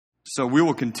So we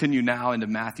will continue now into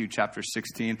Matthew chapter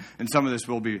 16, and some of this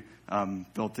will be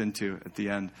built into at the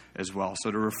end as well.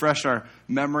 So to refresh our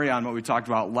memory on what we talked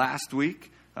about last week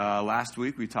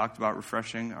we talked about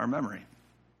refreshing our memory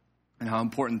and how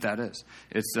important that is.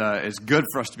 It's good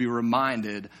for us to be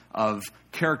reminded of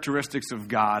characteristics of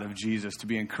God, of Jesus, to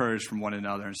be encouraged from one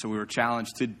another. And so we were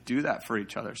challenged to do that for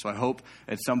each other. So I hope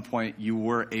at some point you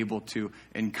were able to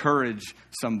encourage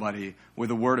somebody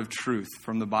with a word of truth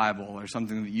from the Bible or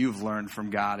something that you've learned from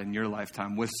God in your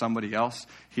lifetime with somebody else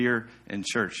here in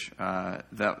church.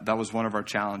 That was one of our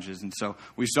challenges. And so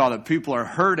we saw that people are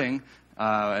hurting.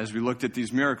 As we looked at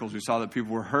these miracles, we saw that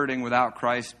people were hurting without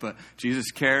Christ, but Jesus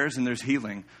cares and there's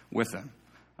healing with them.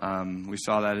 We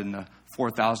saw that in the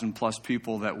 4,000 plus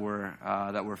people that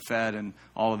were fed, and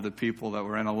all of the people that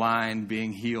were in a line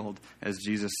being healed as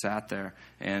Jesus sat there.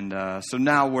 And so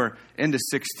now we're into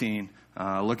 16,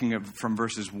 looking at from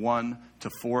verses 1 to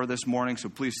 4 this morning. So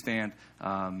please stand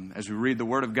as we read the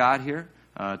Word of God here.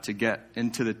 To get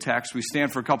into the text. We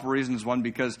stand for a couple reasons. One,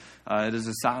 because it is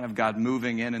a sign of God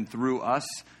moving in and through us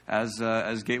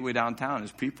as Gateway Downtown,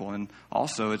 as people. And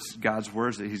also it's God's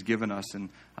words that He's given us, and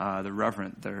they're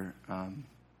reverent. They're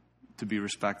to be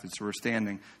respected. So we're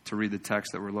standing to read the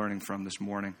text that we're learning from this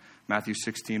morning. Matthew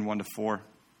 16, 1 to 4.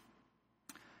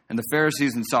 And the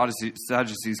Pharisees and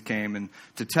Sadducees came, and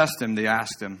to test Him, they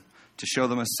asked Him to show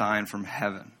them a sign from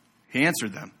heaven. He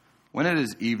answered them, "When it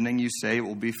is evening, you say it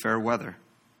will be fair weather.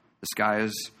 The sky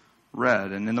is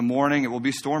red, and in the morning it will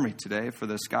be stormy today, for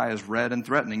the sky is red and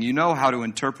threatening. You know how to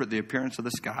interpret the appearance of the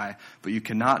sky, but you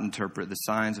cannot interpret the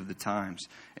signs of the times.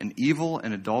 An evil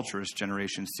and adulterous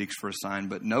generation seeks for a sign,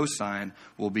 but no sign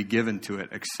will be given to it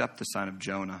except the sign of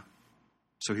Jonah."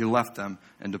 So He left them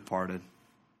and departed.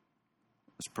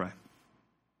 Let's pray.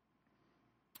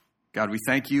 God, we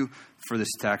thank You for this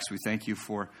text. We thank You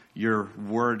for Your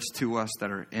words to us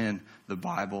that are in the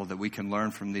Bible, that we can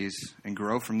learn from these and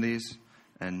grow from these.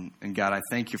 And God, I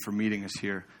thank You for meeting us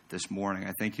here this morning.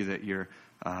 I thank You that You're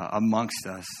amongst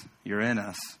us. You're in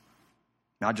us,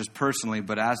 not just personally,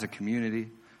 but as a community.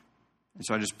 And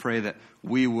so I just pray that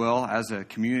we will, as a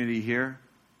community here,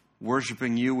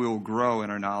 worshiping You, we will grow in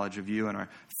our knowledge of You and our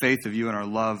faith of You and our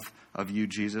love of You,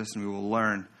 Jesus, and we will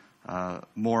learn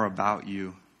more about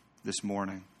You this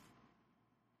morning.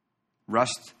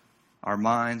 Rest our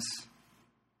minds,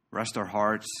 rest our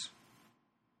hearts.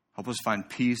 Help us find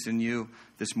peace in You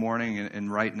this morning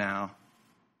and right now.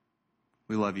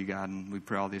 We love You, God, and we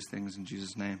pray all these things in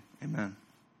Jesus' name. Amen.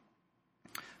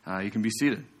 You can be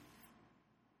seated.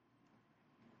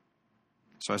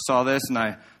 So I saw this and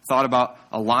I thought about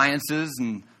alliances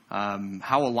and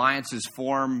how alliances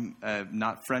form,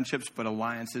 not friendships, but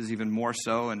alliances even more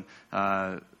so.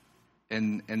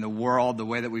 And in the world, the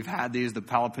way that we've had these, the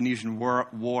Peloponnesian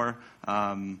War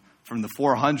from the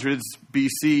 400s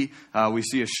BC, we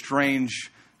see a strange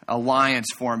alliance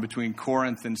form between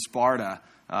Corinth and Sparta.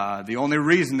 The only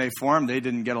reason they formed, they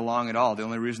didn't get along at all. The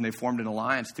only reason they formed an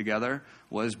alliance together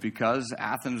was because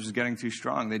Athens was getting too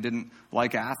strong. They didn't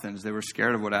like Athens. They were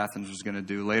scared of what Athens was going to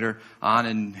do. Later on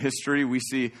in history, we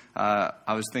see,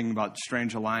 I was thinking about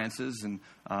strange alliances, and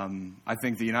I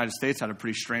think the United States had a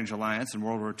pretty strange alliance in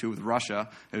World War II with Russia.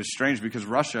 It was strange because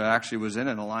Russia actually was in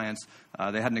an alliance.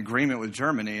 They had an agreement with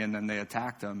Germany, and then they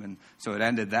attacked them, and so it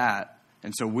ended that.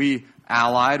 And so we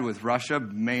allied with Russia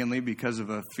mainly because of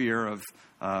a fear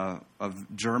of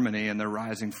Germany and their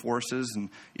rising forces. And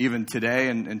even today,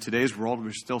 in today's world,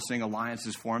 we're still seeing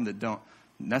alliances form that don't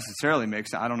necessarily make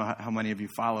sense. I don't know how many of you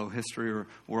follow history or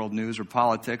world news or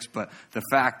politics, but the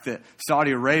fact that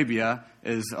Saudi Arabia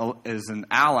is an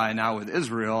ally now with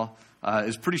Israel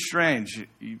is pretty strange.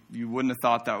 You wouldn't have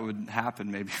thought that would happen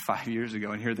maybe 5 years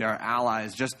ago, and here they are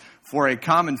allies just for a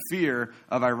common fear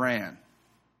of Iran.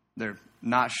 They're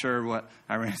not sure what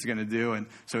Iran's going to do, and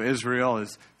so Israel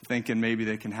is thinking maybe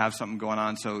they can have something going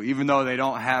on. So even though they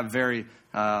don't have very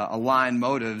aligned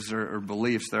motives or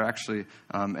beliefs, they're actually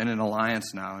in an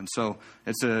alliance now. And so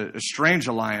it's a strange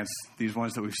alliance, these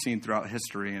ones that we've seen throughout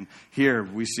history. And here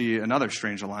we see another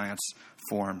strange alliance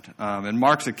formed. In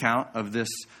Mark's account of this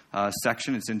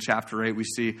section, it's in chapter 8, we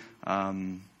see...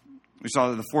 we saw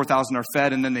that the 4,000 are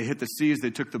fed, and then they hit the seas. They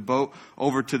took the boat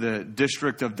over to the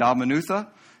district of Dalmanutha.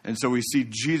 And so we see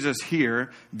Jesus here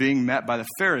being met by the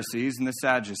Pharisees and the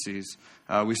Sadducees.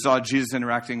 We saw Jesus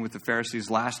interacting with the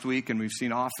Pharisees last week, and we've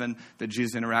seen often that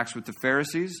Jesus interacts with the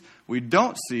Pharisees. We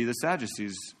don't see the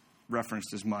Sadducees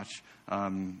referenced as much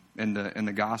in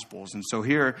the Gospels. And so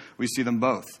here we see them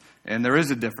both. And there is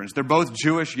a difference. They're both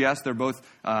Jewish, yes. They're both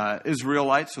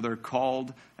Israelites, so they're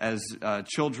called as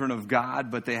children of God,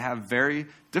 but they have very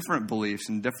different beliefs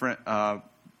and different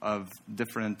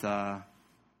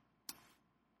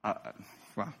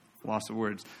loss of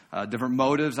words, different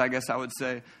motives, I guess I would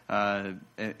say,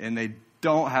 and they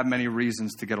don't have many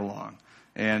reasons to get along.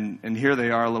 And here they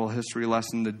are, a little history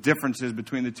lesson. The differences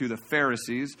between the two, the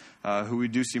Pharisees, who we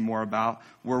do see more about,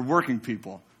 were working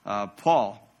people.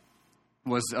 Paul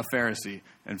was a Pharisee,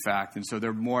 in fact. And so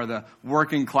they're more the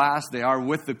working class. They are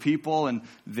with the people, and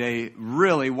they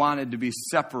really wanted to be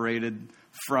separated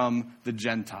from the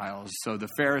Gentiles. So the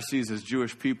Pharisees, as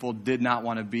Jewish people, did not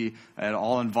want to be at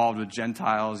all involved with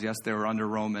Gentiles. Yes, they were under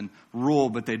Roman rule,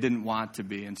 but they didn't want to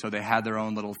be. And so they had their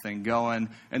own little thing going,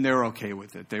 and they were okay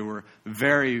with it. They were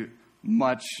very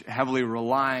much heavily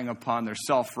relying upon their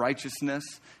self-righteousness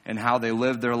and how they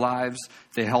lived their lives.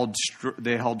 They held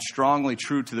strongly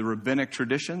true to the rabbinic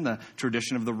tradition, the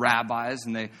tradition of the rabbis,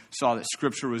 and they saw that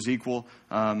Scripture was equal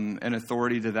in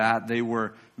authority to that. They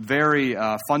were very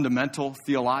fundamental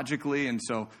theologically, and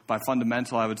so by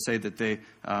fundamental, I would say that they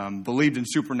believed in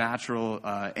supernatural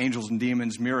angels and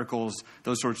demons, miracles,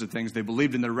 those sorts of things. They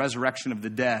believed in the resurrection of the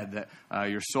dead,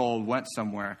 that your soul went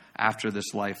somewhere after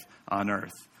this life on earth.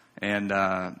 And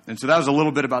so that was a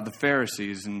little bit about the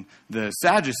Pharisees. And the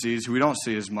Sadducees, who we don't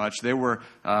see as much, they were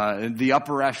the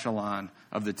upper echelon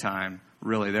of the time,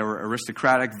 really. They were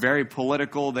aristocratic, very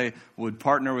political. They would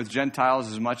partner with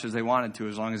Gentiles as much as they wanted to,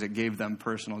 as long as it gave them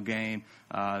personal gain.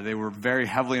 They were very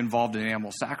heavily involved in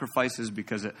animal sacrifices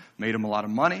because it made them a lot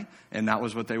of money, and that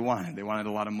was what they wanted. They wanted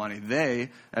a lot of money. They,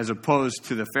 as opposed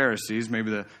to the Pharisees, maybe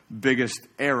the biggest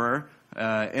error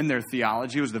in their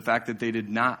theology was the fact that they did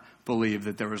not believe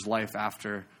that there was life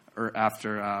after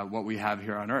what we have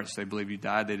here on earth. So they believed you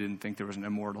died. They didn't think there was an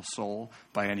immortal soul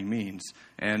by any means.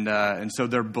 And so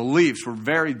their beliefs were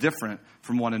very different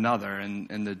from one another.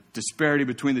 And the disparity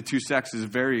between the two sects is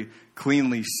very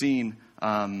cleanly seen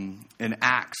in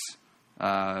Acts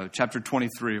chapter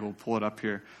 23. We'll pull it up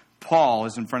here. Paul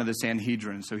is in front of the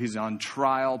Sanhedrin. So he's on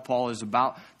trial. Paul is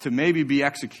about to maybe be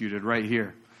executed right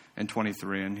here in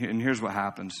 23. And here's what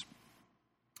happens.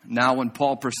 Now, when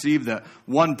Paul perceived that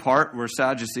one part were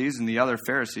Sadducees and the other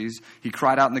Pharisees, he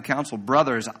cried out in the council,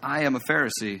 "Brothers, I am a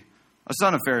Pharisee, a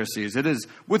son of Pharisees. It is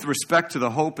with respect to the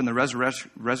hope and the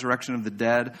resurrection of the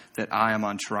dead that I am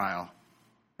on trial."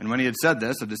 And when he had said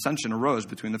this, a dissension arose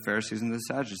between the Pharisees and the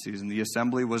Sadducees, and the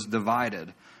assembly was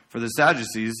divided. For the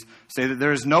Sadducees say that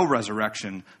there is no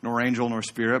resurrection, nor angel, nor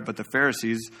spirit, but the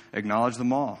Pharisees acknowledge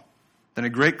them all. Then a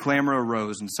great clamor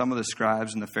arose, and some of the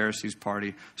scribes in the Pharisees'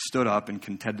 party stood up and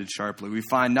contended sharply. "We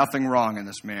find nothing wrong in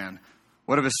this man.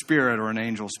 What if a spirit or an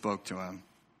angel spoke to him?"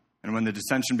 And when the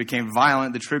dissension became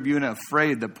violent, the tribune,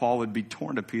 afraid that Paul would be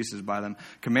torn to pieces by them,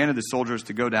 commanded the soldiers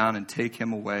to go down and take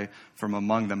him away from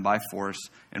among them by force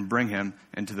and bring him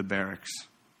into the barracks.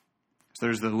 So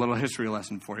there's the little history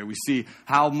lesson for you. We see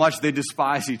how much they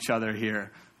despise each other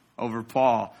here over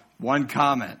Paul. One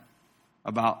comment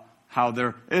about how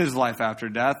there is life after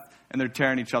death, and they're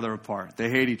tearing each other apart. They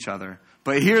hate each other.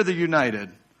 But here they're united.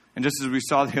 And just as we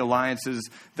saw the alliances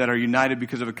that are united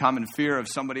because of a common fear of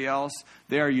somebody else,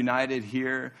 they are united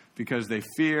here because they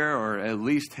fear or at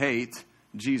least hate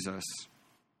Jesus.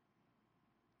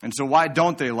 And so why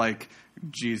don't they like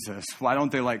Jesus? Why don't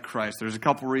they like Christ? There's a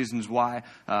couple reasons why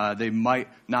they might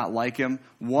not like him.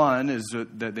 One is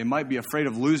that they might be afraid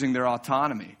of losing their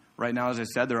autonomy. Right now, as I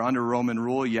said, they're under Roman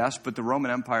rule, yes, but the Roman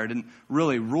Empire didn't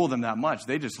really rule them that much.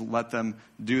 They just let them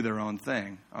do their own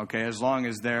thing, okay? As long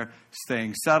as they're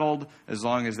staying settled, as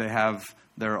long as they have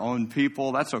their own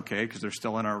people, that's okay because they're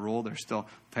still in our rule. They're still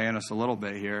paying us a little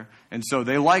bit here. And so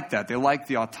they like that. They like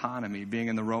the autonomy, being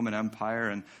in the Roman Empire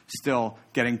and still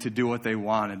getting to do what they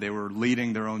wanted. They were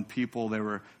leading their own people. They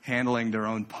were handling their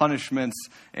own punishments,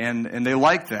 and they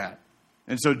like that.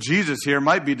 And so Jesus here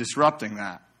might be disrupting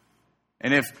that.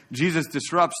 And if Jesus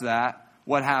disrupts that,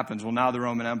 what happens? Well, now the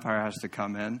Roman Empire has to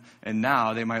come in, and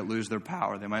now they might lose their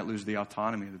power. They might lose the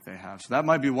autonomy that they have. So that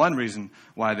might be one reason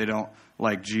why they don't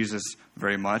like Jesus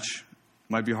very much. It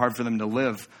might be hard for them to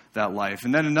live that life.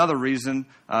 And then another reason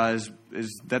is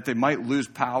that they might lose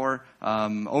power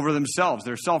over themselves,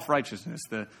 their self-righteousness.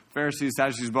 The Pharisees,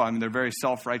 Sadducees, they're very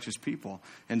self-righteous people.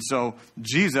 And so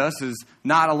Jesus is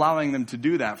not allowing them to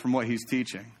do that from what he's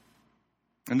teaching.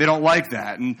 And they don't like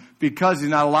that. And because he's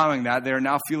not allowing that, they're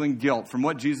now feeling guilt. From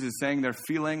what Jesus is saying, they're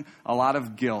feeling a lot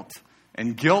of guilt.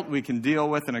 And guilt we can deal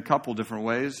with in a couple different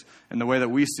ways. And the way that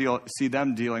we see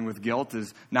them dealing with guilt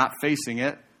is not facing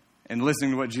it and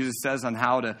listening to what Jesus says on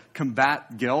how to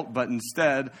combat guilt. But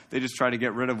instead, they just try to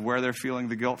get rid of where they're feeling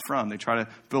the guilt from. They try to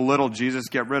belittle Jesus,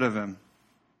 get rid of him.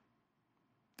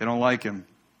 They don't like him.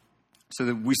 So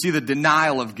that we see the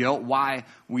denial of guilt, why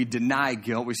we deny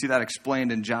guilt. We see that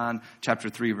explained in John chapter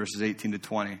 3, verses 18 to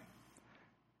 20.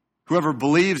 Whoever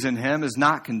believes in him is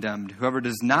not condemned. Whoever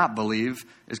does not believe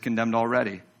is condemned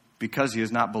already, because he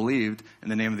has not believed in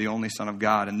the name of the only Son of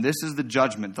God. And this is the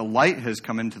judgment. The light has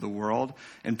come into the world,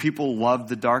 and people loved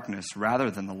the darkness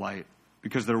rather than the light,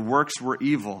 because their works were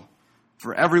evil.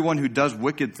 For everyone who does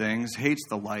wicked things hates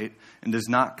the light and does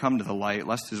not come to the light,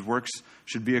 lest his works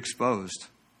should be exposed.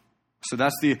 So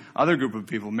that's the other group of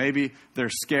people. Maybe they're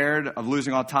scared of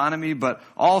losing autonomy, but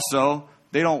also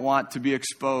they don't want to be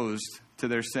exposed to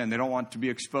their sin. They don't want to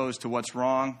be exposed to what's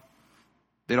wrong.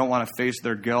 They don't want to face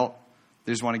their guilt.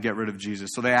 They just want to get rid of Jesus.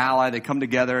 So they ally, they come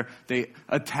together, they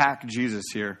attack Jesus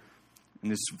here in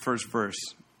this first verse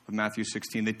of Matthew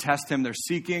 16. They test him, they're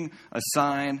seeking a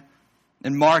sign.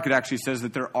 In Mark, it actually says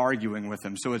that they're arguing with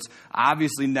him. So it's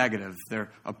obviously negative. Their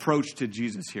approach to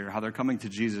Jesus here, how they're coming to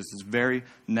Jesus, is very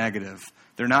negative.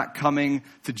 They're not coming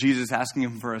to Jesus asking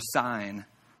him for a sign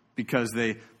because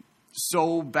they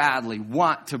so badly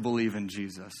want to believe in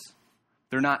Jesus.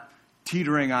 They're not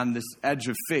teetering on this edge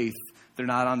of faith. They're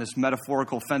not on this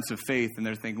metaphorical fence of faith, and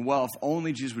they're thinking, well, if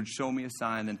only Jesus would show me a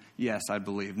sign, then yes, I'd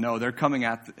believe. No, they're coming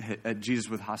at Jesus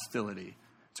with hostility.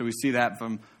 So we see that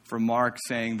from Mark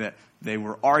saying that they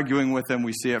were arguing with him.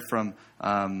 We see it from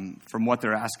what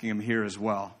they're asking him here as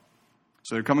well.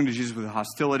 So they're coming to Jesus with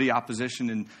hostility, opposition,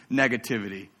 and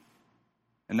negativity.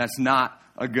 And that's not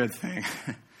a good thing.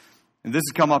 And this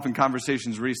has come up in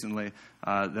conversations recently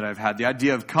that I've had. The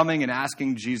idea of coming and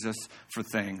asking Jesus for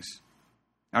things.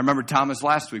 I remember Thomas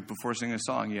last week before singing a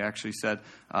song. He actually said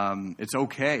it's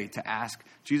okay to ask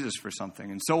Jesus for something.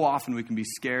 And so often we can be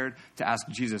scared to ask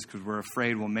Jesus because we're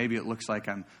afraid, well, maybe it looks like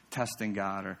I'm testing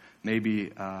God, or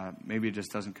maybe it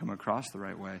just doesn't come across the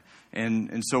right way.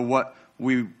 And so what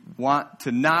we want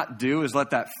to not do is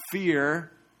let that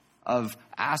fear of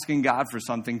asking God for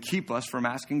something keep us from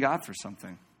asking God for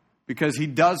something. Because he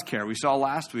does care. We saw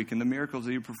last week in the miracles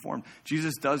that he performed.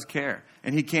 Jesus does care,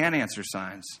 and he can answer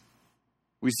signs.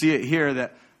 We see it here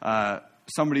that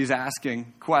somebody's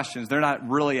asking questions. They're not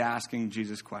really asking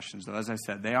Jesus questions, though. As I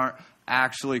said, they aren't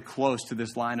actually close to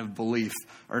this line of belief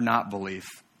or not belief.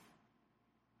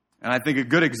 And I think a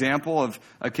good example of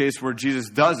a case where Jesus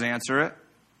does answer it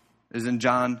is in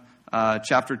John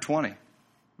chapter 20,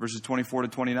 verses 24 to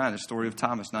 29, the story of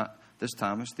Thomas, not this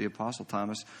Thomas, the Apostle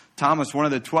Thomas. Thomas, one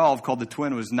of the 12, called the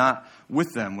twin, was not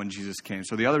with them when Jesus came.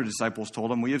 So the other disciples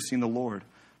told him, "We have seen the Lord."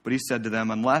 But he said to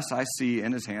them, "Unless I see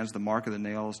in his hands the mark of the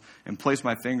nails, and place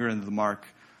my finger into the mark,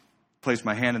 place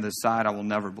my hand in the side, I will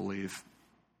never believe."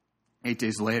 8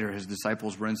 days later, his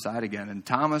disciples were inside again, and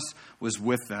Thomas was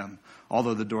with them,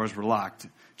 although the doors were locked.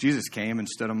 Jesus came and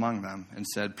stood among them and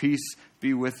said, "Peace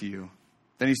be with you."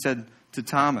 Then he said to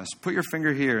Thomas, "Put your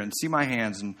finger here and see my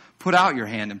hands, and put out your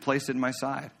hand and place it in my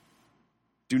side.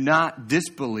 Do not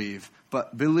disbelieve,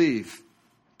 but believe."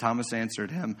 Thomas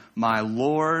answered him, "My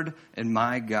Lord and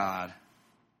my God."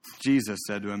 Jesus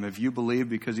said to him, "If you believe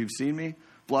because you've seen me,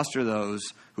 blessed are those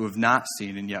who have not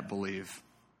seen and yet believe."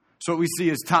 So what we see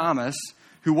is Thomas,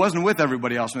 who wasn't with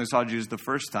everybody else when they saw Jesus the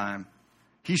first time,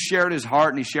 he shared his heart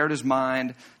and he shared his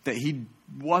mind that he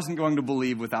wasn't going to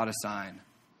believe without a sign.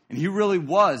 And he really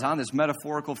was on this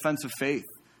metaphorical fence of faith,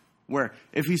 where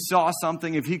if he saw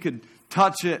something, if he could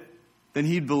touch it, then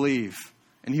he'd believe.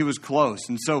 And he was close.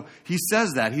 And so he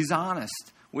says that. He's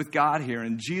honest with God here.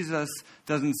 And Jesus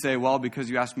doesn't say, well,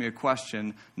 because you asked me a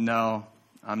question, no,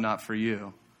 I'm not for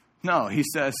you. No, he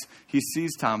says, he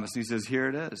sees Thomas and he says, here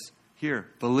it is. Here,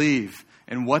 believe.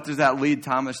 And what does that lead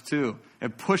Thomas to?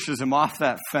 It pushes him off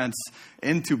that fence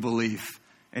into belief.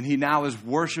 And he now is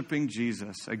worshiping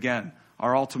Jesus. Again,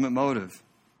 our ultimate motive,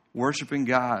 worshiping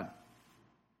God.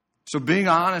 So being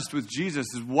honest with Jesus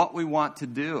is what we want to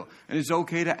do. And it's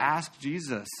okay to ask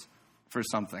Jesus for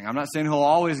something. I'm not saying he'll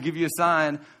always give you a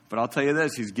sign, but I'll tell you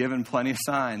this, he's given plenty of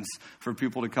signs for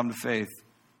people to come to faith.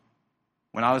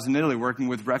 When I was in Italy working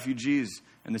with refugees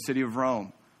in the city of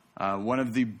Rome, one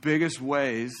of the biggest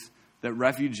ways that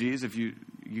refugees, if you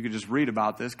could just read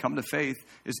about this, come to faith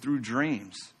is through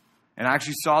dreams. And I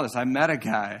actually saw this. I met a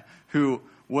guy who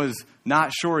was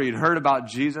not sure. He'd heard about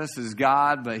Jesus as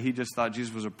God, but he just thought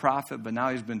Jesus was a prophet. But now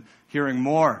he's been hearing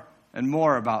more and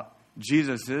more about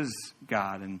Jesus is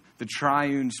God and the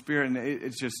triune spirit. And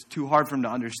it's just too hard for him to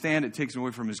understand. It takes him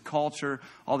away from his culture,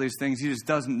 all these things. He just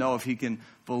doesn't know if he can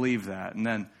believe that. And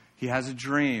then he has a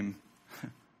dream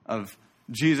of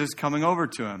Jesus coming over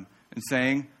to him and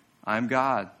saying, "I'm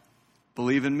God.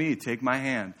 Believe in me. Take my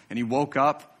hand." And he woke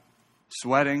up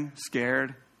sweating,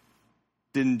 scared.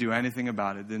 Didn't do anything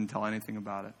about it. Didn't tell anything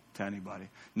about it to anybody.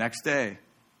 Next day,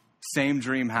 same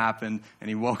dream happened, and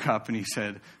he woke up and he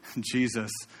said,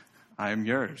 "Jesus, I am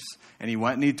yours." And he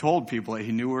went and he told people that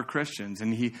he knew were Christians,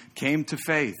 and he came to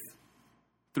faith.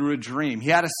 through a dream. He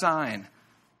had a sign.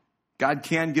 God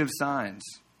can give signs.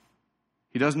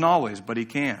 He doesn't always, but he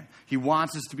can. He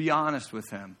wants us to be honest with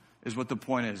him, is what the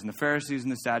point is. And the Pharisees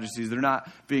and the Sadducees, they're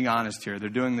not being honest here. They're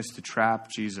doing this to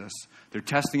trap Jesus. They're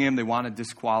testing him. They want to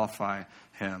disqualify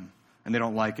him, and they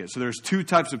don't like it. So there's two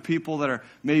types of people that are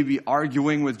maybe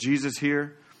arguing with Jesus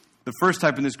here. The first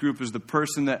type in this group is the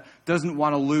person that doesn't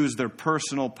want to lose their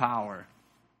personal power.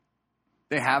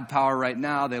 They have power right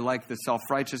now. They like the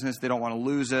self-righteousness. They don't want to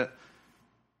lose it.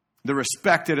 They're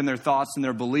respected in their thoughts and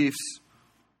their beliefs.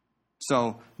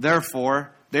 So,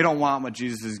 therefore, they don't want what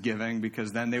Jesus is giving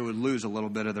because then they would lose a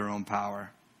little bit of their own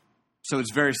power. So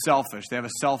it's very selfish. They have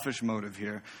a selfish motive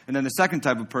here. And then the second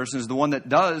type of person is the one that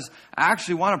does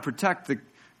actually want to protect the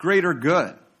greater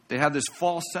good. They have this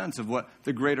false sense of what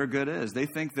the greater good is. They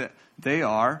think that they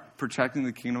are protecting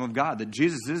the kingdom of God, that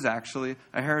Jesus is actually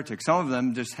a heretic. Some of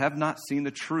them just have not seen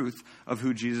the truth of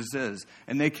who Jesus is.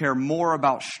 And they care more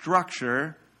about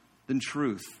structure than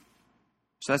truth.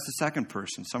 So that's the second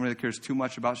person, somebody that cares too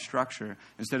much about structure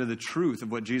instead of the truth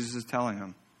of what Jesus is telling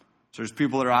them. So there's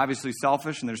people that are obviously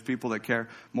selfish, and there's people that care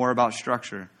more about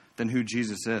structure than who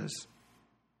Jesus is.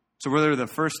 So whether the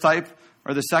first type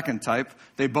or the second type,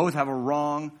 they both have a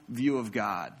wrong view of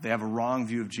God. They have a wrong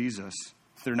view of Jesus.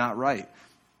 They're not right.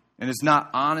 And it's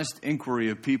not honest inquiry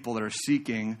of people that are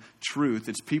seeking truth.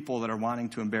 It's people that are wanting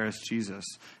to embarrass Jesus.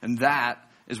 And that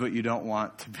is what you don't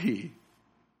want to be.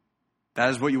 That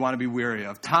is what you want to be wary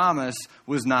of. Thomas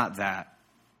was not that.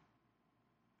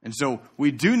 And so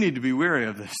we do need to be wary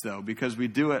of this, though, because we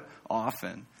do it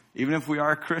often. Even if we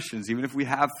are Christians, even if we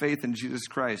have faith in Jesus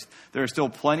Christ, there are still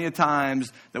plenty of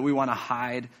times that we want to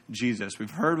hide Jesus.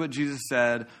 We've heard what Jesus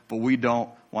said, but we don't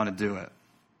want to do it.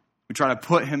 We try to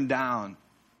put him down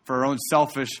for our own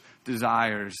selfish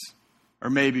desires, or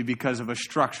maybe because of a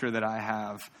structure that I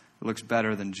have that looks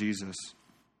better than Jesus.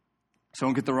 So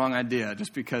don't get the wrong idea.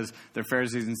 Just because they're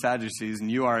Pharisees and Sadducees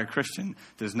and you are a Christian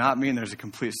does not mean there's a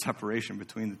complete separation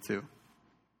between the two.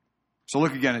 So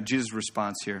look again at Jesus'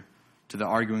 response here to the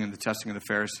arguing and the testing of the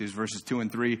Pharisees. Verses 2 and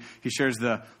 3, he shares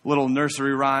the little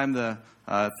nursery rhyme, the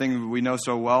thing we know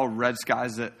so well. Red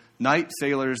skies at night,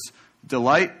 sailors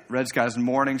delight. Red skies in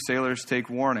morning, sailors take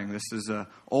warning. This is an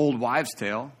old wives'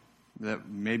 tale that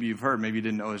maybe you've heard, maybe you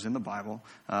didn't know it was in the Bible,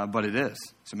 but it is.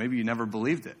 So maybe you never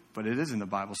believed it, but it is in the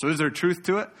Bible. So is there truth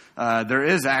to it? There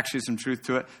is actually some truth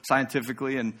to it,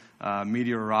 scientifically and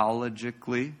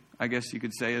meteorologically, I guess you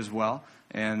could say as well.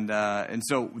 And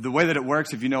so the way that it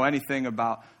works, if you know anything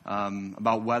about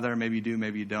weather, maybe you do,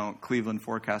 maybe you don't. Cleveland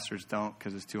forecasters don't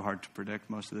because it's too hard to predict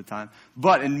most of the time.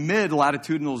 But in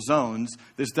mid-latitudinal zones,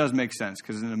 this does make sense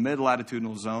because in a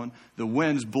mid-latitudinal zone, the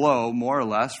winds blow more or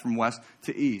less from west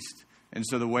to east. And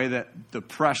so the way that the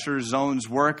pressure zones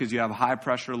work is you have high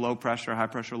pressure, low pressure, high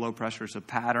pressure, low pressure. It's a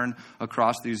pattern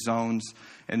across these zones.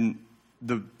 And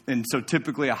so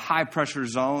typically a high pressure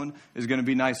zone is going to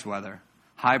be nice weather.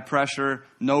 High pressure,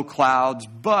 no clouds,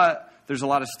 but there's a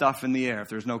lot of stuff in the air. If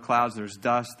there's no clouds, there's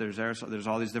dust, there's air, so there's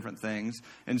all these different things.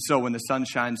 And so when the sun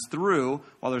shines through,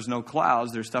 while there's no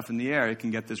clouds, there's stuff in the air, it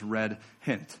can get this red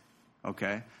hint.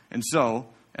 Okay? And so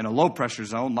in a low pressure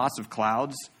zone, lots of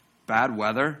clouds, bad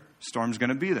weather, storm's going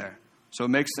to be there. So it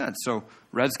makes sense. So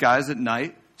red skies at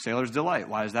night, sailors delight.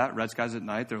 Why is that? Red skies at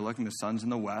night, they're looking, the sun's in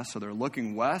the west, so they're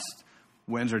looking west.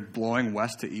 Winds are blowing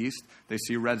west to east. They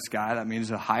see red sky. That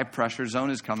means a high pressure zone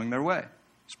is coming their way.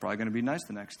 It's probably going to be nice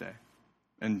the next day.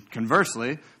 And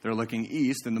conversely, they're looking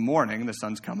east in the morning. The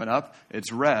sun's coming up.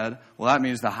 It's red. Well, that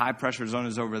means the high pressure zone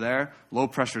is over there. Low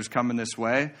pressure is coming this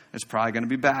way. It's probably going to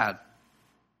be bad.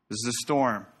 This is a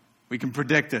storm. We can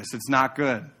predict this. It's not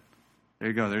good. There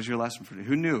you go. There's your lesson for today.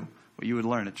 Who knew what you would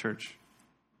learn at church?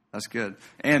 That's good.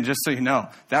 And just so you know,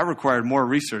 that required more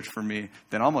research for me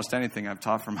than almost anything I've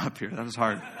taught from up here. That was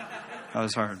hard.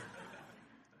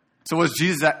 So what's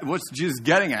Jesus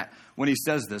getting at when he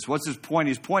says this? What's his point?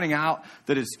 He's pointing out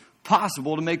that it's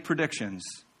possible to make predictions.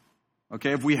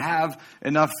 Okay, if we have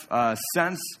enough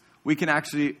sense, we can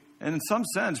actually, and in some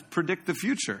sense, predict the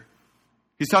future.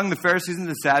 He's telling the Pharisees and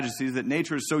the Sadducees that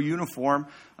nature is so uniform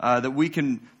that we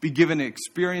can be given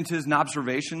experiences and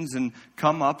observations and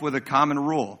come up with a common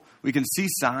rule. We can see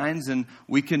signs and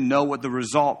we can know what the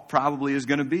result probably is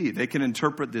going to be. They can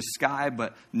interpret the sky,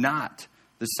 but not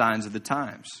the signs of the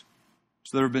times.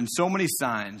 So there have been so many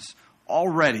signs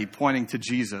already pointing to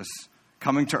Jesus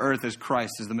coming to earth as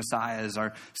Christ, as the Messiah, as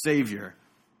our Savior.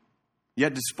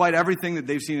 Yet despite everything that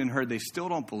they've seen and heard, they still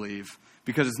don't believe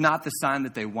because it's not the sign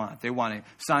that they want. They want a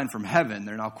sign from heaven.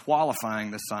 They're now qualifying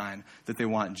the sign that they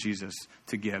want Jesus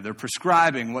to give. They're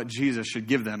prescribing what Jesus should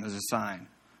give them as a sign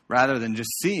rather than just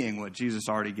seeing what Jesus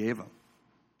already gave them.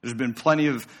 There's been plenty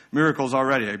of miracles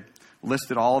already. I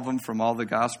listed all of them from all the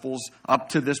Gospels up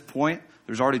to this point.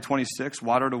 There's already 26,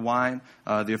 water to wine.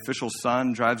 The official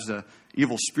son drives the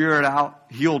evil spirit out,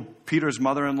 healed Peter's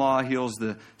mother-in-law, heals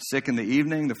the sick in the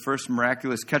evening, the first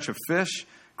miraculous catch of fish,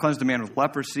 cleansed a man with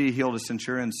leprosy, healed a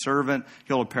centurion's servant,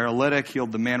 healed a paralytic,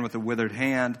 healed the man with a withered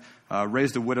hand,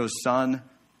 raised a widow's son,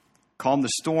 calmed the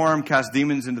storm, cast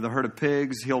demons into the herd of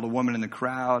pigs, healed a woman in the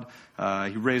crowd.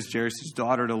 He raised Jairus'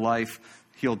 daughter to life,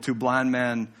 healed 2 blind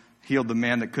men, healed the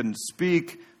man that couldn't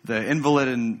speak, the invalid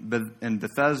in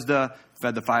Bethesda,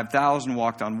 fed the 5,000,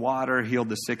 walked on water, healed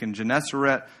the sick in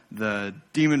Gennesaret, the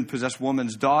demon-possessed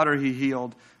woman's daughter he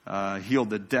healed, healed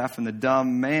the deaf and the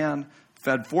dumb man,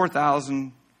 fed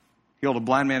 4,000, healed a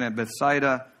blind man at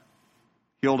Bethsaida,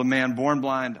 healed a man born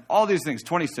blind. All these things,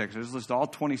 26. There's a list of all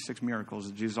 26 miracles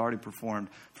that Jesus already performed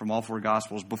from all 4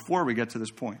 Gospels before we get to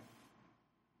this point.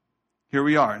 Here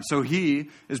we are. And so he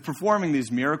is performing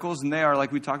these miracles, and they are,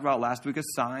 like we talked about last week, a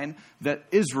sign that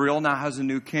Israel now has a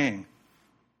new king.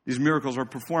 These miracles are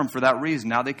performed for that reason.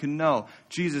 Now they can know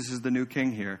Jesus is the new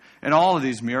king here. And all of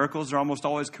these miracles are almost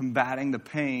always combating the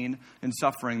pain and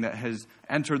suffering that has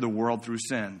entered the world through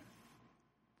sin.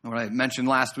 What I mentioned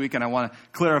last week, and I want to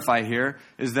clarify here,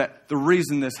 is that the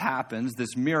reason this happens,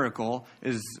 this miracle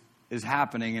is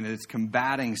happening and it's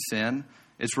combating sin.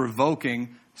 It's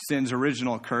revoking sin's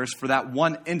original curse for that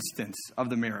one instance of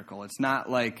the miracle. It's not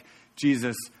like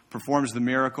Jesus performs the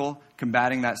miracle,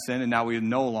 combating that sin, and now we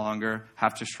no longer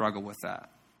have to struggle with that.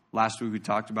 Last week we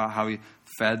talked about how he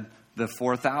fed the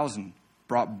 4,000,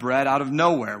 brought bread out of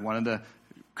nowhere. One of the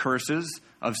curses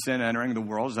of sin entering the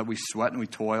world is that we sweat and we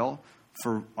toil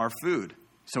for our food.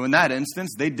 So in that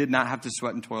instance, they did not have to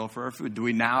sweat and toil for our food. Do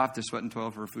we now have to sweat and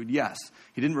toil for our food? Yes.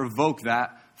 He didn't revoke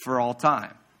that for all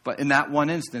time. But in that one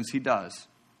instance, he does.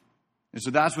 And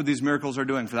so that's what these miracles are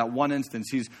doing. For that one instance,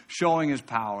 he's showing his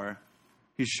power.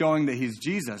 He's showing that he's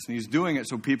Jesus, and he's doing it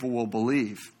so people will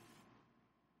believe.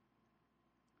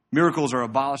 Miracles are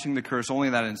abolishing the curse only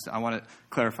in that instant. I want to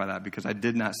clarify that because I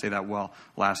did not say that well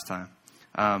last time.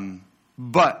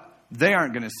 But they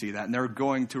aren't going to see that, and they're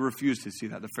going to refuse to see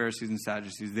that, the Pharisees and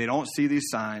Sadducees. They don't see these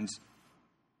signs,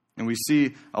 and we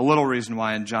see a little reason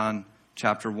why in John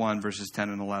chapter 1, verses 10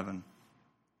 and 11.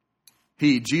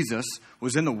 He, Jesus,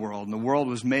 was in the world, and the world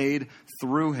was made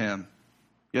through him.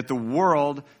 Yet the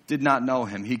world did not know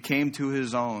him. He came to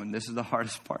his own. This is the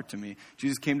hardest part to me.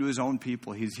 Jesus came to his own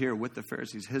people. He's here with the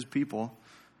Pharisees, his people,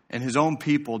 and his own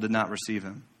people did not receive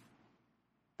him.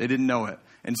 They didn't know it.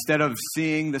 Instead of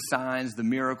seeing the signs, the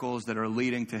miracles that are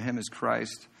leading to him as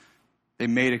Christ, they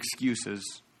made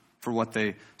excuses for what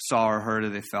they saw or heard or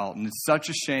they felt. And it's such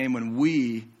a shame when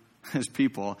we, as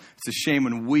people, it's a shame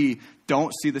when we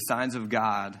don't see the signs of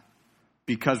God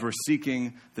because we're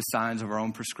seeking the signs of our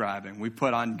own prescribing. We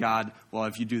put on God, well,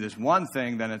 if you do this one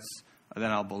thing, then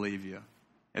I'll believe you.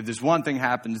 If this one thing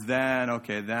happens, then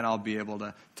I'll be able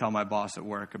to tell my boss at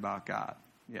work about God.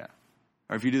 Yeah.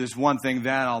 Or if you do this one thing,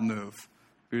 then I'll move.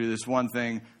 If you do this one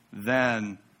thing,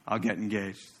 then I'll get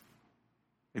engaged.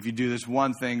 If you do this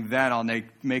one thing, then I'll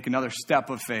make another step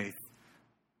of faith.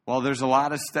 Well, there's a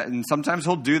lot of steps, and sometimes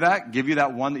he'll do that, give you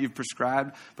that one that you've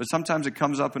prescribed, but sometimes it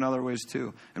comes up in other ways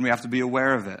too, and we have to be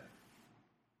aware of it.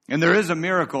 And there is a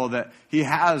miracle that he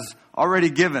has already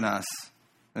given us,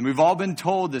 and we've all been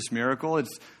told this miracle.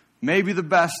 It's maybe the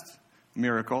best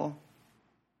miracle.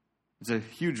 It's a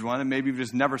huge one, and maybe you've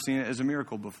just never seen it as a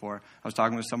miracle before. I was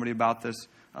talking with somebody about this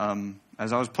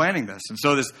as I was planning this. And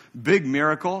so this big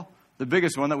miracle, the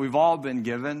biggest one that we've all been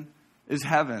given, is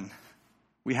heaven.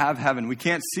 We have heaven. We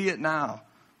can't see it now,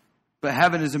 but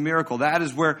heaven is a miracle. That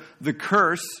is where the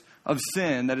curse of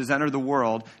sin that has entered the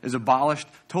world is abolished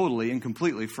totally and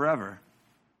completely forever.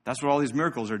 That's what all these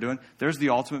miracles are doing. There's the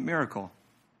ultimate miracle.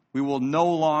 We will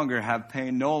no longer have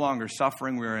pain, no longer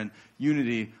suffering. We're in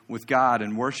unity with God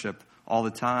and worship all the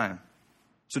time.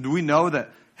 So do we know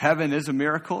that heaven is a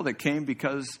miracle that came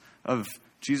because of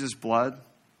Jesus' blood?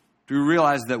 Do we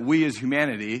realize that we as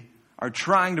humanity are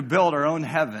trying to build our own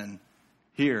heaven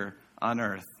here on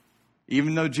earth?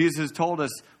 Even though Jesus told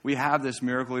us we have this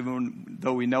miracle, even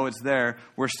though we know it's there,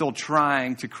 we're still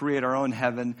trying to create our own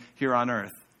heaven here on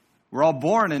earth. We're all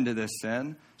born into this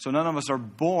sin, so none of us are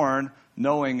born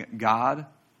knowing God.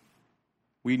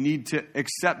 We need to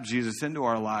accept Jesus into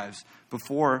our lives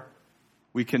before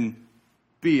we can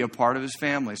be a part of his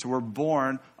family. So we're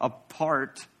born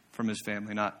apart from his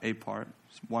family, not a part.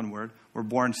 It's one word. We're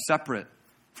born separate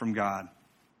from God.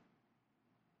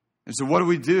 And so what do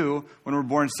we do when we're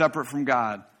born separate from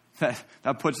God?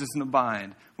 That puts us in a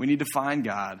bind. We need to find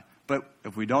God. But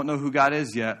if we don't know who God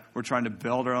is yet, we're trying to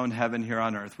build our own heaven here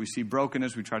on earth. We see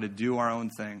brokenness. We try to do our own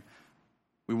thing.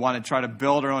 We want to try to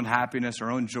build our own happiness, our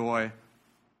own joy.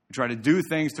 We try to do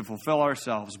things to fulfill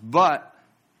ourselves. But,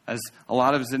 as a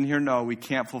lot of us in here know, we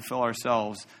can't fulfill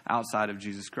ourselves outside of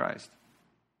Jesus Christ.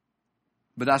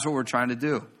 But that's what we're trying to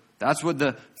do. That's what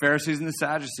the Pharisees and the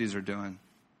Sadducees are doing.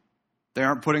 They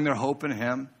aren't putting their hope in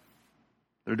him.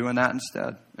 They're doing that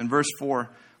instead. In verse 4,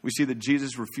 we see that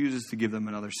Jesus refuses to give them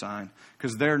another sign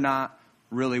because they're not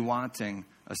really wanting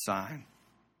a sign.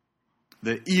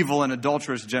 The evil and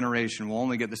adulterous generation will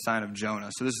only get the sign of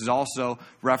Jonah. So this is also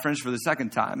referenced for the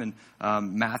second time in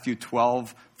Matthew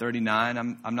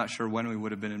 12:39. I'm not sure when we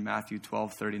would have been in Matthew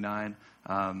 12:39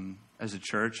 as a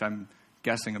church. I'm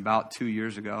guessing about 2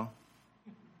 years ago,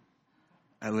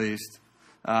 at least.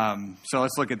 So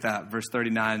let's look at that. Verse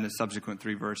 39 and the subsequent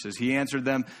 3 verses. He answered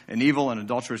them, an evil and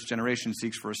adulterous generation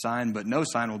seeks for a sign, but no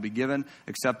sign will be given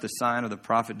except the sign of the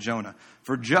prophet Jonah.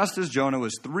 For just as Jonah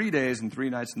was 3 days and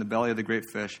 3 nights in the belly of the great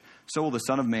fish, so will the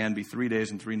Son of Man be 3 days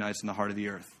and 3 nights in the heart of the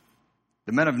earth.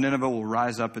 The men of Nineveh will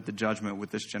rise up at the judgment with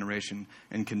this generation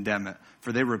and condemn it,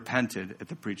 for they repented at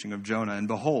the preaching of Jonah. And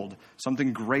behold,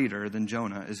 something greater than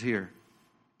Jonah is here.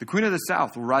 The queen of the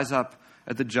south will rise up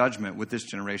at the judgment with this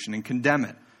generation and condemn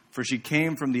it. For she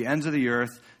came from the ends of the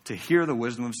earth to hear the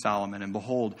wisdom of Solomon. And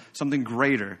behold, something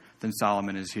greater than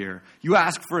Solomon is here. You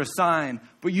ask for a sign,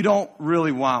 but you don't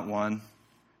really want one.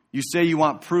 You say you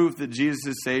want proof that Jesus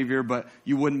is Savior, but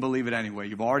you wouldn't believe it anyway.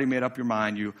 You've already made up your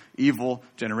mind, you evil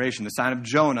generation. The sign of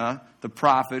Jonah, the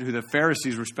prophet, who the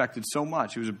Pharisees respected so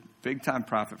much. He was a big-time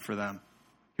prophet for them.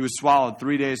 He was swallowed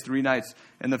 3 days, 3 nights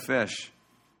in the fish.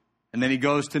 And then he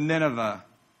goes to Nineveh.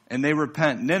 And they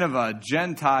repent. Nineveh,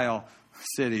 Gentile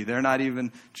city. They're not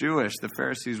even Jewish. The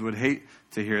Pharisees would hate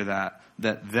to hear that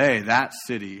that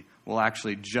city, will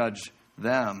actually judge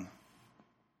them.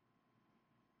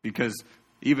 Because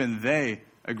even they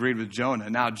agreed with Jonah.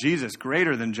 Now Jesus,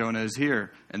 greater than Jonah, is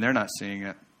here, and they're not seeing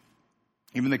it.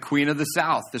 Even the queen of the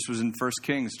south, this was in 1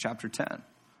 Kings chapter 10,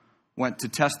 went to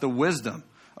test the wisdom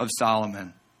of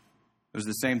Solomon. It was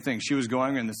the same thing. She was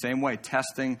going in the same way,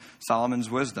 testing Solomon's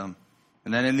wisdom.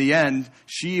 And then in the end,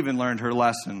 she even learned her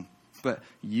lesson. But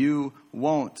you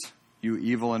won't, you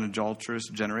evil and adulterous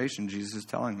generation, Jesus is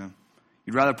telling them.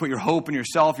 You'd rather put your hope in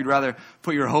yourself. You'd rather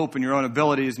put your hope in your own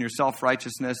abilities and your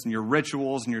self-righteousness and your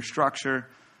rituals and your structure,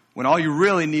 when all you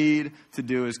really need to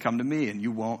do is come to me, and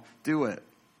you won't do it.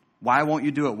 Why won't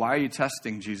you do it? Why are you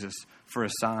testing Jesus for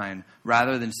a sign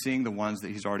rather than seeing the ones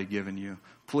that he's already given you?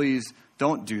 Please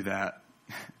don't do that.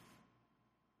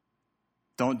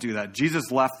 Don't do that. Jesus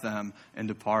left them and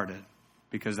departed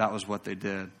because that was what they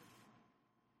did.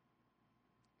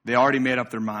 They already made up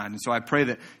their mind. And so I pray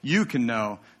that you can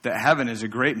know that heaven is a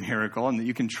great miracle and that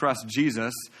you can trust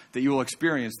Jesus, that you will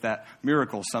experience that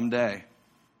miracle someday.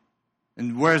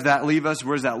 And where does that leave us?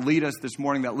 Where does that lead us this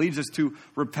morning? That leads us to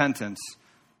repentance.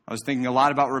 I was thinking a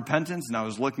lot about repentance, and I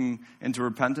was looking into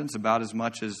repentance about as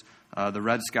much as the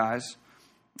Red Skies.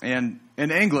 And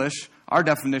in English, our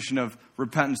definition of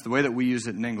repentance, the way that we use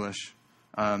it in English,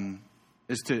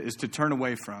 is to turn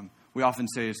away from. We often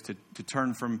say is to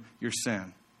turn from your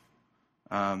sin.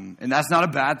 And that's not a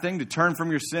bad thing. To turn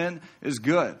from your sin is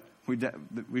good.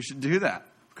 We should do that.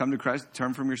 Come to Christ,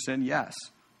 turn from your sin, yes.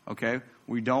 Okay?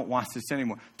 We don't want to sin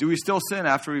anymore. Do we still sin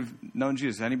after we've known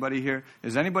Jesus? Anybody here?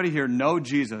 Does anybody here know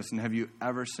Jesus, and have you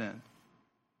ever sinned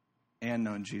and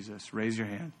known Jesus? Raise your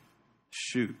hand.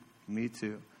 Shoot. Me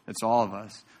too. It's all of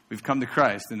us. We've come to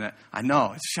Christ, and I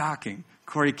know it's shocking.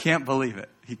 Corey can't believe it.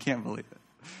 He can't believe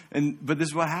it. But this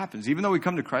is what happens. Even though we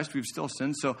come to Christ, we've still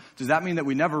sinned. So does that mean that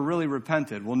we never really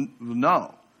repented? Well,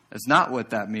 no. That's not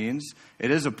what that means.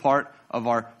 It is a part of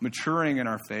our maturing in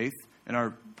our faith and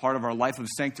our part of our life of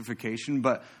sanctification.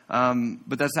 But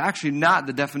that's actually not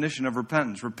the definition of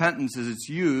repentance. Repentance, as it's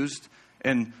used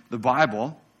in the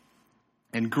Bible,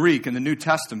 in Greek, in the New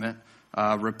Testament,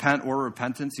 repent or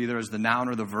repentance, either as the noun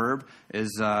or the verb,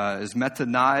 is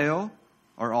metanoia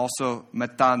or also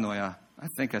metanoia. I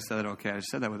think I said it okay. I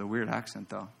said that with a weird accent,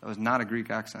 though. That was not a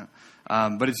Greek accent.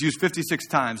 But it's used 56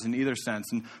 times in either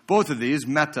sense. And both of these,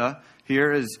 meta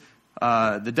here is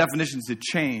the definition is to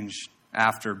change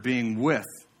after, being with,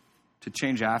 to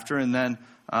change after. And then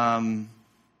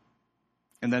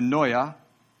noia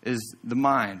is the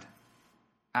mind,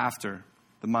 after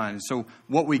the mind. So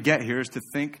what we get here is to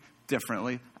think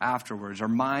differently afterwards. Our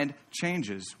mind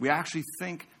changes. We actually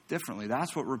think differently.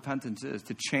 That's what repentance is,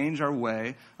 to change our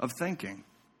way of thinking.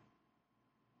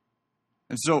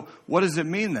 And so what does it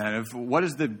mean then? What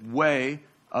is the way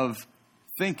of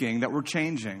thinking that we're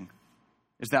changing?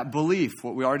 Is that belief,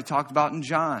 what we already talked about in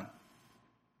John.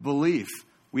 Belief.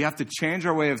 We have to change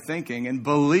our way of thinking and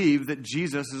believe that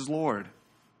Jesus is Lord.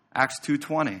 Acts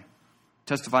 2:20.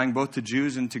 testifying both to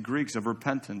Jews and to Greeks of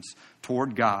repentance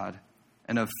toward God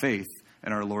and of faith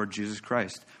in our Lord Jesus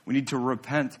Christ. We need to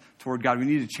repent toward God. We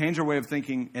need to change our way of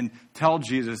thinking and tell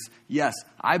Jesus, yes,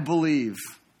 I believe,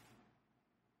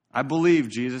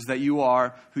 Jesus, that you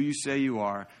are who you say you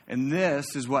are. And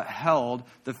this is what held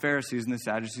the Pharisees and the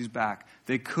Sadducees back.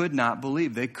 They could not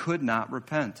believe. They could not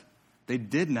repent. They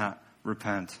did not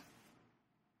repent.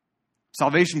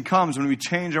 Salvation comes when we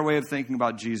change our way of thinking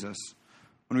about Jesus,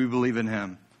 when we believe in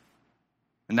him.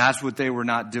 And that's what they were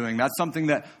not doing. That's something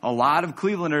that a lot of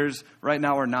Clevelanders right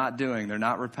now are not doing. They're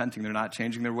not repenting. They're not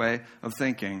changing their way of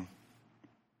thinking.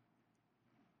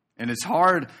 And it's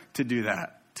hard to do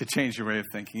that, to change your way of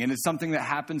thinking. And it's something that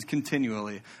happens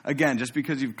continually. Again, just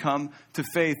because you've come to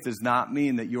faith does not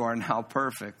mean that you are now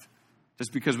perfect.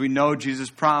 Just because we know Jesus'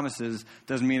 promises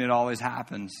doesn't mean it always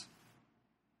happens.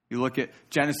 You look at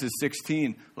Genesis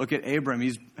 16, look at Abram.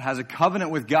 He has a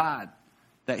covenant with God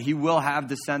that he will have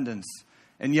descendants.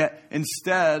 And yet,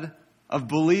 instead of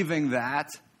believing that,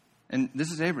 and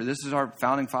this is Abraham, this is our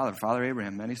founding father, Father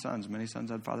Abraham, many sons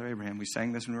had Father Abraham. We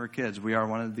sang this when we were kids. We are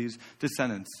one of these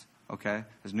descendants, okay,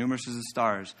 as numerous as the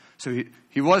stars. So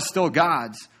he was still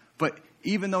God's, but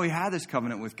even though he had this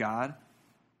covenant with God,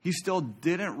 he still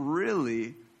didn't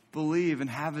really believe and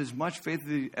have as much faith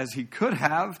as he could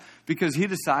have because he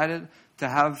decided to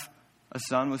have a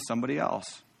son with somebody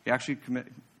else. He actually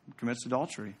commits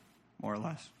adultery, more or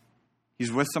less.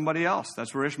 He's with somebody else.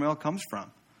 That's where Ishmael comes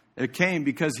from. It came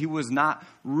because he was not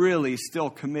really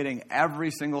still committing every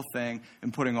single thing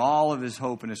and putting all of his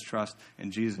hope and his trust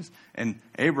in Jesus. And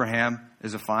Abraham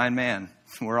is a fine man.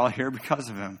 We're all here because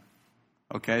of him.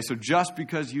 Okay, so just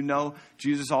because you know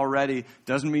Jesus already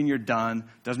doesn't mean you're done,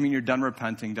 doesn't mean you're done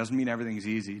repenting, doesn't mean everything's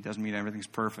easy, doesn't mean everything's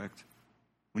perfect.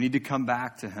 We need to come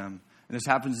back to him. And this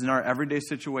happens in our everyday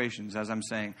situations, as I'm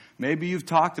saying. Maybe you've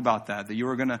talked about that you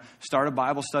were going to start a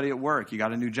Bible study at work. You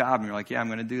got a new job, and you're like, yeah, I'm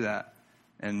going to do that.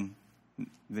 And,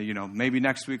 maybe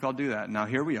next week I'll do that. Now,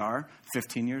 here we are,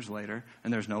 15 years later,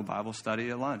 and there's no Bible study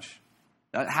at lunch.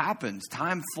 That happens.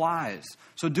 Time flies.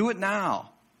 So do it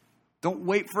now. Don't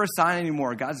wait for a sign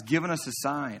anymore. God's given us a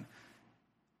sign.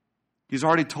 He's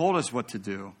already told us what to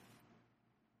do.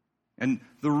 And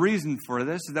the reason for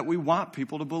this is that we want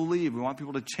people to believe. We want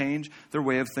people to change their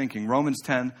way of thinking. Romans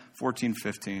 10, 14,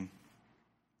 15.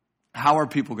 How are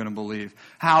people going to believe?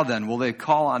 How then will they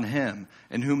call on him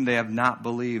in whom they have not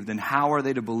believed? And how are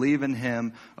they to believe in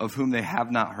him of whom they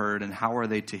have not heard? And how are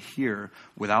they to hear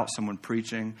without someone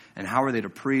preaching? And how are they to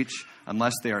preach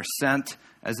unless they are sent?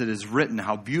 As it is written,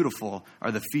 how beautiful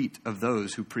are the feet of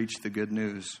those who preach the good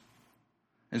news.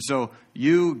 And so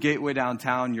you, Gateway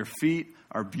Downtown, your feet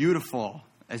are beautiful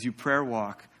as you prayer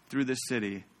walk through this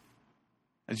city.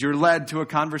 As you're led to a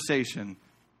conversation,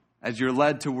 as you're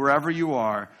led to wherever you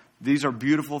are, these are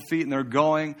beautiful feet, and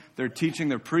they're teaching,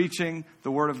 they're preaching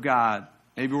the Word of God.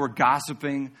 Maybe we're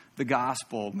gossiping the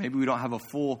gospel. Maybe we don't have a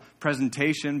full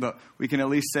presentation, but we can at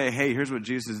least say, hey, here's what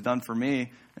Jesus has done for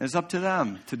me. And it's up to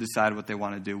them to decide what they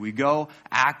want to do. We go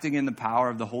acting in the power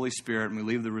of the Holy Spirit, and we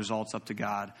leave the results up to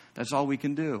God. That's all we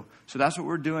can do. So that's what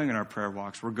we're doing in our prayer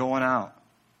walks. We're going out.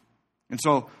 And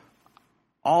so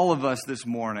all of us this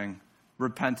morning,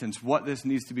 repentance, what this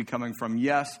needs to be coming from.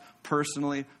 Yes,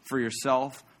 personally, for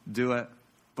yourself, do it.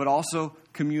 But also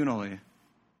communally.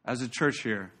 As a church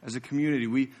here, as a community,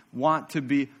 we want to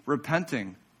be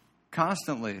repenting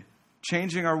constantly,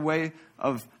 changing our way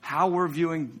of how we're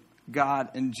viewing God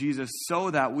and Jesus so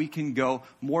that we can go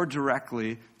more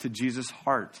directly to Jesus'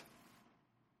 heart.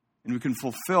 And we can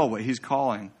fulfill what he's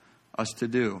calling us to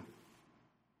do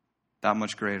that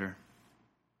much greater.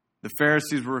 The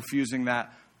Pharisees were refusing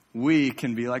that. We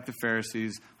can be like the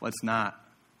Pharisees. Let's not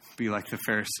be like the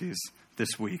Pharisees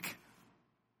this week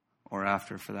or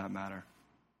after, for that matter.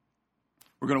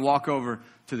 We're going to walk over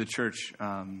to the church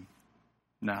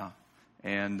now,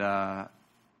 and I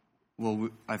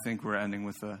think we're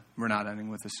not ending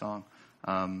with a song.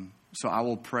 So I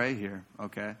will pray here,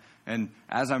 okay? And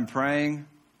as I'm praying,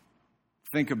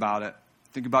 think about it.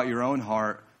 Think about your own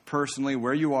heart, personally,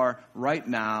 where you are right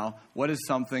now. What is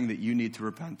something that you need to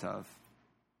repent of?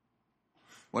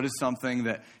 What is something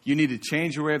that you need to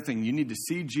change your way of thinking? You need to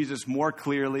see Jesus more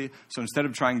clearly. So instead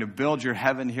of trying to build your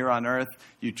heaven here on earth,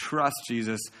 you trust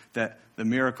Jesus that the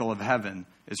miracle of heaven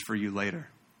is for you later.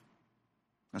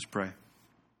 Let's pray.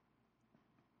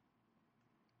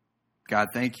 God,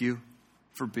 thank you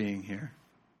for being here.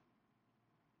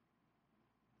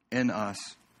 In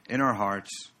us, in our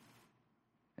hearts,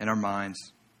 in our minds.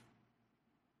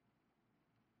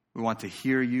 We want to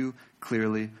hear you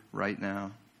clearly right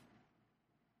now.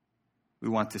 We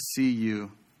want to see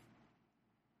you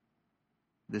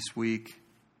this week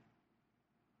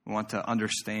We want to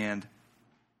understand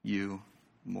you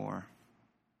more.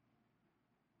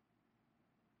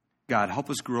 God, help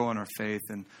us grow in our faith.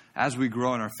 And as we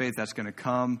grow in our faith, that's going to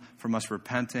come from us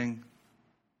repenting,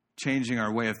 changing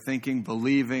our way of thinking,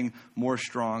 believing more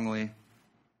strongly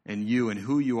in you and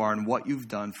who you are and what you've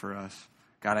done for us.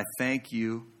 God, I thank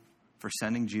you for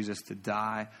sending Jesus to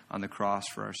die on the cross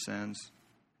for our sins.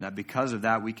 That because of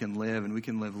that, we can live and we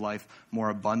can live life more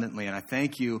abundantly. And I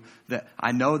thank you that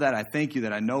I know that. I thank you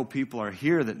that I know people are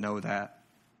here that know that.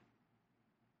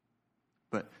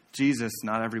 But Jesus,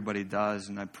 not everybody does.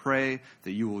 And I pray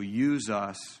that you will use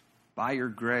us by your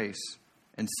grace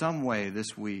in some way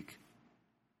this week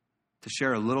to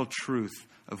share a little truth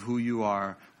of who you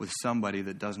are with somebody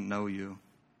that doesn't know you.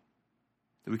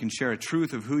 That we can share a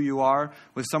truth of who you are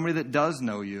with somebody that does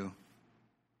know you.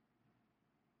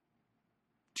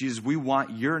 Jesus, we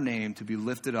want your name to be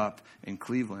lifted up in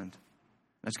Cleveland.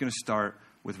 That's going to start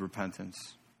with repentance.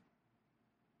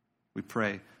 We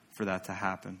pray for that to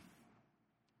happen.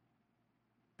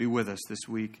 Be with us this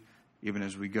week, even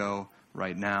as we go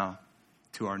right now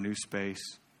to our new space.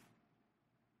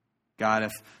 God,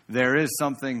 if there is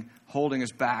something holding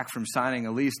us back from signing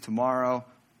a lease tomorrow,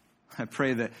 I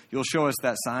pray that you'll show us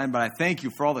that sign. But I thank you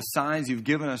for all the signs you've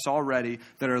given us already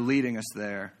that are leading us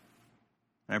there.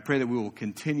 And I pray that we will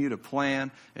continue to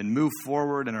plan and move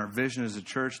forward in our vision as a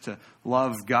church to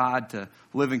love God, to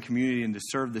live in community, and to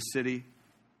serve the city.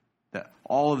 That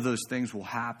all of those things will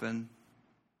happen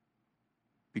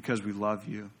because we love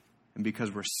you and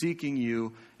because we're seeking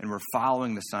you and we're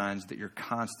following the signs that you're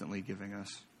constantly giving us.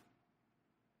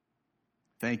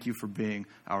 Thank you for being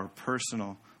our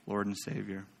personal Lord and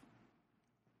Savior.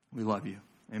 We love you.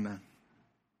 Amen.